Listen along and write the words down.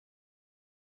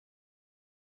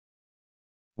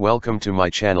Welcome to my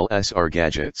channel SR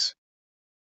Gadgets.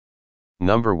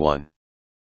 Number 1.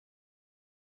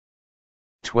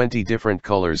 20 different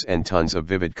colors and tons of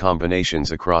vivid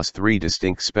combinations across 3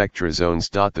 distinct Spectra zones.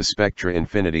 The Spectra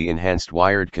Infinity Enhanced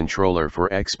Wired Controller for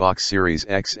Xbox Series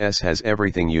XS has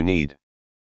everything you need.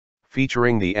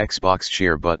 Featuring the Xbox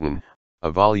Share button,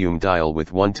 a volume dial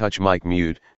with one-touch mic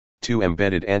mute, 2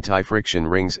 embedded anti-friction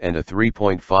rings and a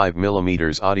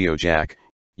 3.5mm audio jack,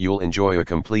 you'll enjoy a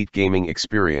complete gaming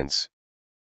experience.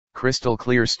 Crystal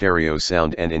clear stereo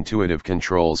sound and intuitive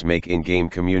controls make in-game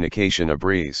communication a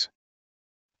breeze.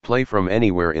 Play from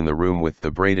anywhere in the room with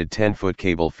the braided 10-foot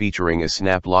cable featuring a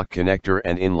snap lock connector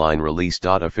and inline release.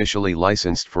 Officially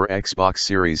licensed for Xbox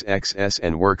Series XS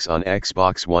and works on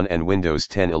Xbox One and Windows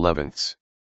 10 11ths.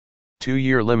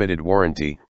 2-year limited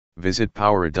warranty. Visit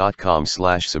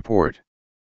PowerA.com/support.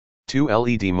 2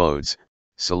 LED modes.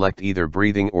 Select either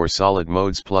breathing or solid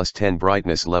modes plus 10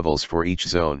 brightness levels for each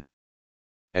zone.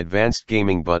 Advanced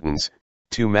gaming buttons,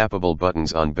 2 mappable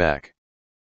buttons on back.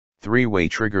 3-way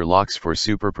trigger locks for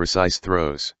super precise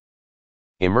throws.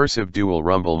 Immersive dual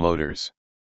rumble motors.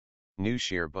 New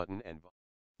share button and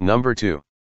Number 2.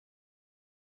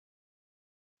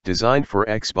 Designed for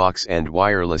Xbox and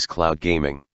wireless cloud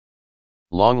gaming.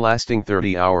 Long-lasting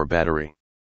 30-hour battery.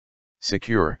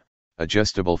 Secure,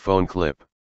 adjustable phone clip.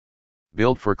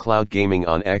 Built for cloud gaming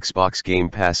on Xbox Game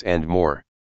Pass and more.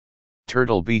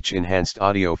 Turtle Beach enhanced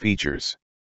audio features.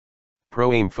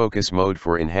 Pro Aim Focus Mode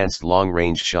for enhanced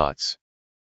long-range shots.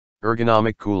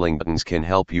 Ergonomic cooling buttons can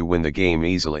help you win the game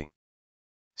easily.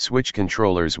 Switch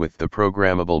controllers with the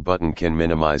programmable button can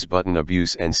minimize button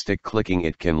abuse and stick clicking.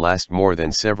 It can last more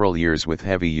than several years with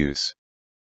heavy use.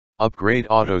 Upgrade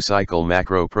auto cycle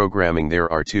macro programming.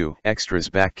 There are 2 extras: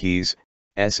 back keys,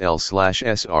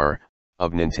 SL/SR,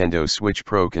 of Nintendo Switch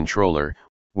Pro controller,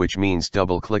 which means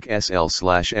double-click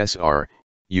SL/SR,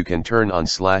 you can turn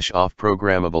on/off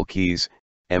programmable keys,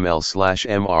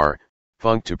 ML/MR,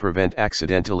 func to prevent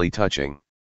accidentally touching.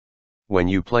 When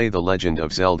you play The Legend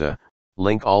of Zelda,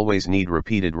 Link always need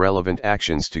repeated relevant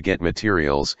actions to get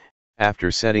materials.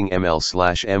 After setting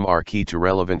ML/MR key to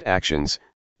relevant actions,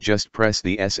 just press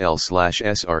the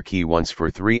SL/SR key once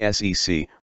for 3 SEC,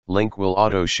 Link will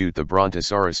auto-shoot the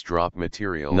Brontosaurus drop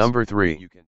materials. Number 3.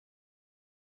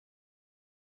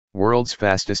 World's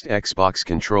fastest Xbox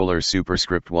controller.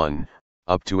 Superscript 1,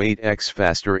 up to 8x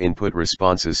faster input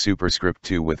responses. Superscript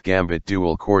 2 with Gambit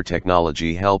dual-core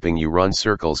technology helping you run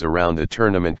circles around the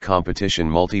tournament competition.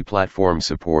 Multi-platform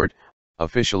support,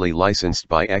 officially licensed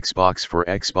by Xbox for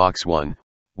Xbox One,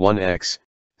 One X,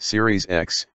 Series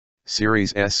X,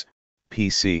 Series S,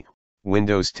 PC,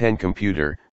 Windows 10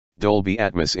 computer. Dolby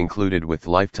Atmos included with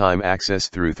lifetime access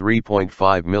through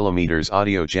 3.5mm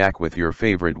audio jack with your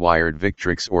favorite wired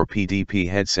Victrix or PDP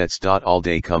headsets.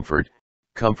 All-day comfort,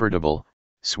 comfortable,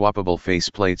 swappable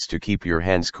faceplates to keep your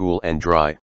hands cool and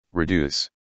dry, reduce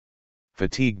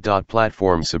fatigue.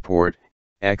 Platform support,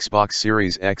 Xbox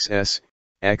Series XS,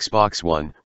 Xbox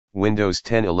One, Windows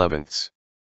 10 11ths.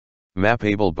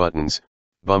 Mappable buttons,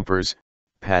 bumpers,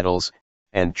 paddles,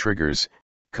 and triggers.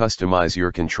 Customize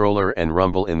your controller and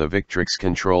rumble in the Victrix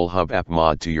Control Hub app.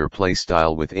 Mod to your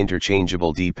playstyle with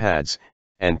interchangeable D-pads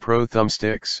and Pro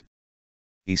thumbsticks.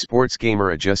 Esports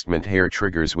gamer adjustment hair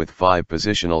triggers with 5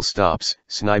 positional stops,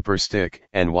 sniper stick,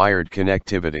 and wired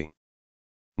connectivity.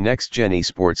 Next-gen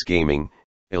esports gaming,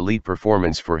 elite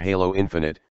performance for Halo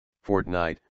Infinite,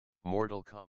 Fortnite, Mortal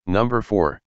Kombat. Number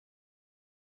 4.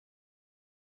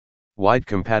 Wide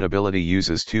compatibility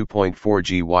uses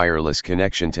 2.4G wireless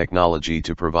connection technology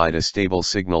to provide a stable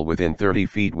signal within 30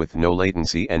 feet with no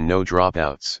latency and no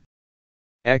dropouts.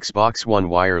 Xbox One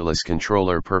wireless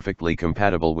controller perfectly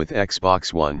compatible with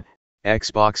Xbox One,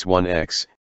 Xbox One X,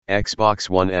 Xbox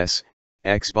One S,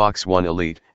 Xbox One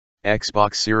Elite,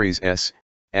 Xbox Series S,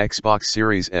 Xbox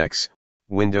Series X,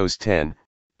 Windows 10,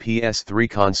 PS3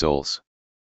 consoles.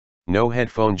 No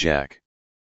headphone jack.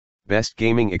 Best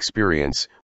gaming experience,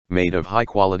 made of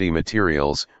high-quality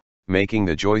materials, making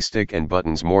the joystick and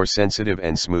buttons more sensitive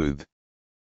and smooth.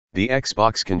 The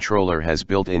Xbox controller has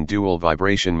built-in dual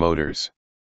vibration motors,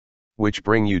 which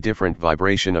bring you different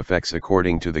vibration effects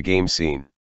according to the game scene.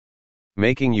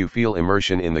 Making you feel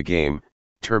immersion in the game.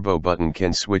 Turbo button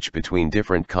can switch between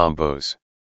different combos.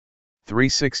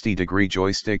 360-degree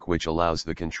joystick which allows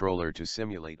the controller to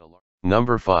simulate a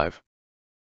Number 5.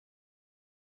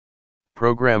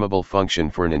 Programmable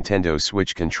function for Nintendo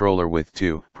Switch controller with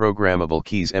 2 programmable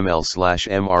keys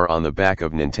ML/MR on the back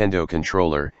of Nintendo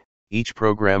controller. Each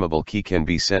programmable key can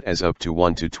be set as up to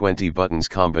 1 to 20 buttons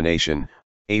combination,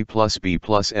 A plus B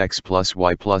plus X plus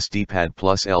Y plus D-pad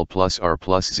plus L plus R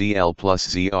plus ZL plus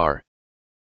ZR.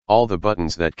 all the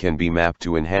buttons that can be mapped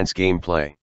to enhance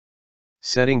gameplay.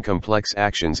 Setting complex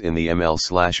actions in the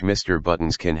ML/Mr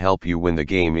buttons can help you win the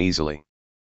game easily.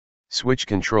 Switch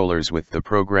controllers with the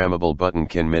programmable button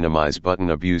can minimize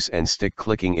button abuse and stick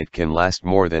clicking. It can last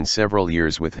more than several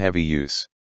years with heavy use.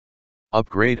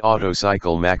 Upgrade auto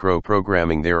cycle macro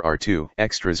programming. There are 2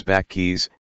 extras: back keys,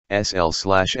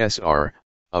 SL/SR,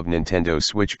 of Nintendo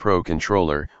Switch Pro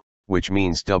controller, which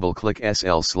means double-click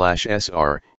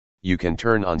SL/SR, you can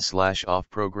turn on/off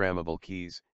programmable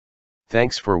keys.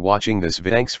 Thanks for watching this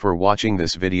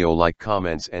video. Like,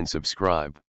 comments and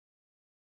subscribe.